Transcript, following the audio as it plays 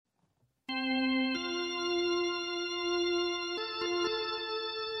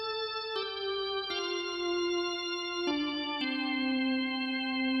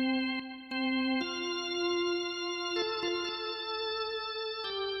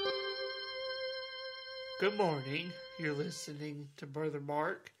Good morning. You're listening to Brother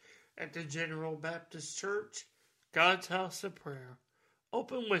Mark at the General Baptist Church, God's House of Prayer.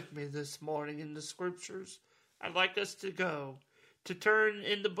 Open with me this morning in the scriptures. I'd like us to go to turn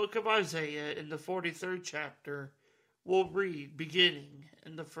in the book of Isaiah in the 43rd chapter. We'll read beginning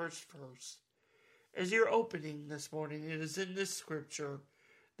in the first verse. As you're opening this morning, it is in this scripture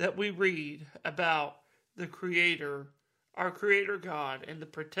that we read about the Creator, our Creator God, and the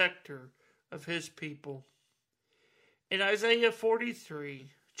protector of His people. In Isaiah 43,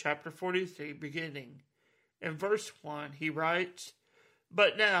 chapter 43, beginning in verse 1, he writes,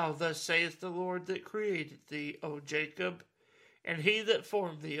 "But now thus saith the Lord that created thee, O Jacob, and he that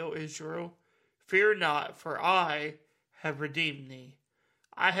formed thee, O Israel, fear not, for I have redeemed thee.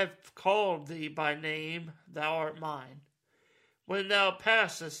 I have called thee by name, thou art mine. When thou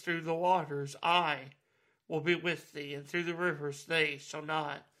passest through the waters, I will be with thee, and through the rivers they shall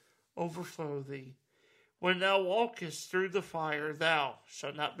not overflow thee. When thou walkest through the fire, thou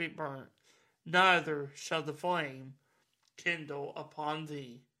shalt not be burnt, neither shall the flame kindle upon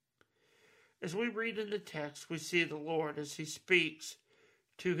thee." As we read in the text, we see the Lord as He speaks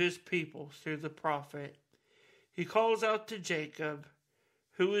to His people through the prophet. He calls out to Jacob,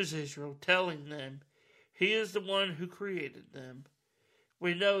 who is Israel, telling them He is the one who created them.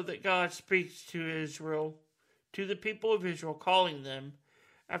 We know that God speaks to Israel, to the people of Israel, calling them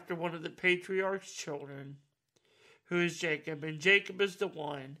after one of the patriarch's children, who is Jacob. And Jacob is the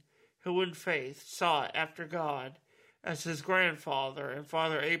one who in faith sought after God as his grandfather and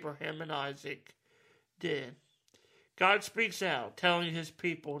father Abraham and Isaac did. God speaks out, telling His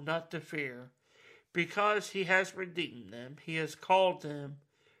people not to fear, because He has redeemed them. He has called them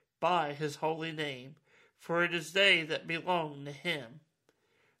by His holy name, for it is they that belong to Him.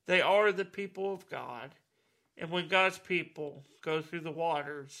 They are the people of God. And when God's people go through the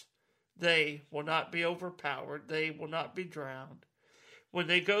waters, they will not be overpowered. They will not be drowned. When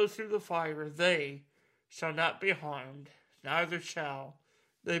they go through the fire, they shall not be harmed, neither shall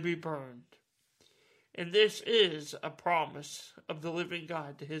they be burned. And this is a promise of the living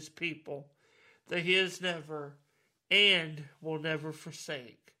God to His people, that He has never and will never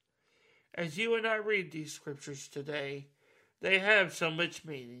forsake. As you and I read these scriptures today, they have so much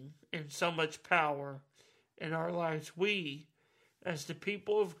meaning and so much power in our lives. We, as the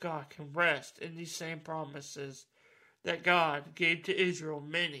people of God, can rest in these same promises that God gave to Israel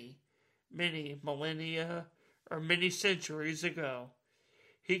many millennia or many centuries ago.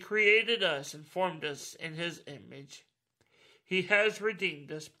 He created us and formed us in His image. He has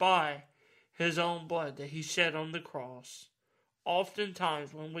redeemed us by His own blood that He shed on the cross.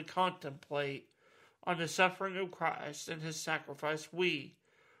 Oftentimes when we contemplate on the suffering of Christ and His sacrifice, we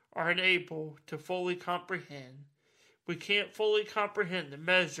are unable to fully comprehend. We can't fully comprehend the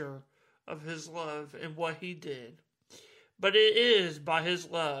measure of His love and what He did. But it is by His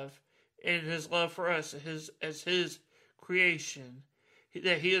love and His love for us as His creation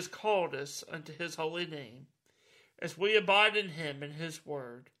that He has called us unto His holy name. As we abide in Him and His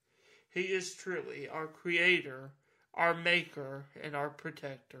word, He is truly our Creator, our Maker, and our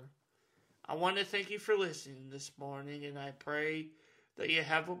Protector. I want to thank you for listening this morning, and I pray that you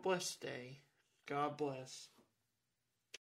have a blessed day. God bless.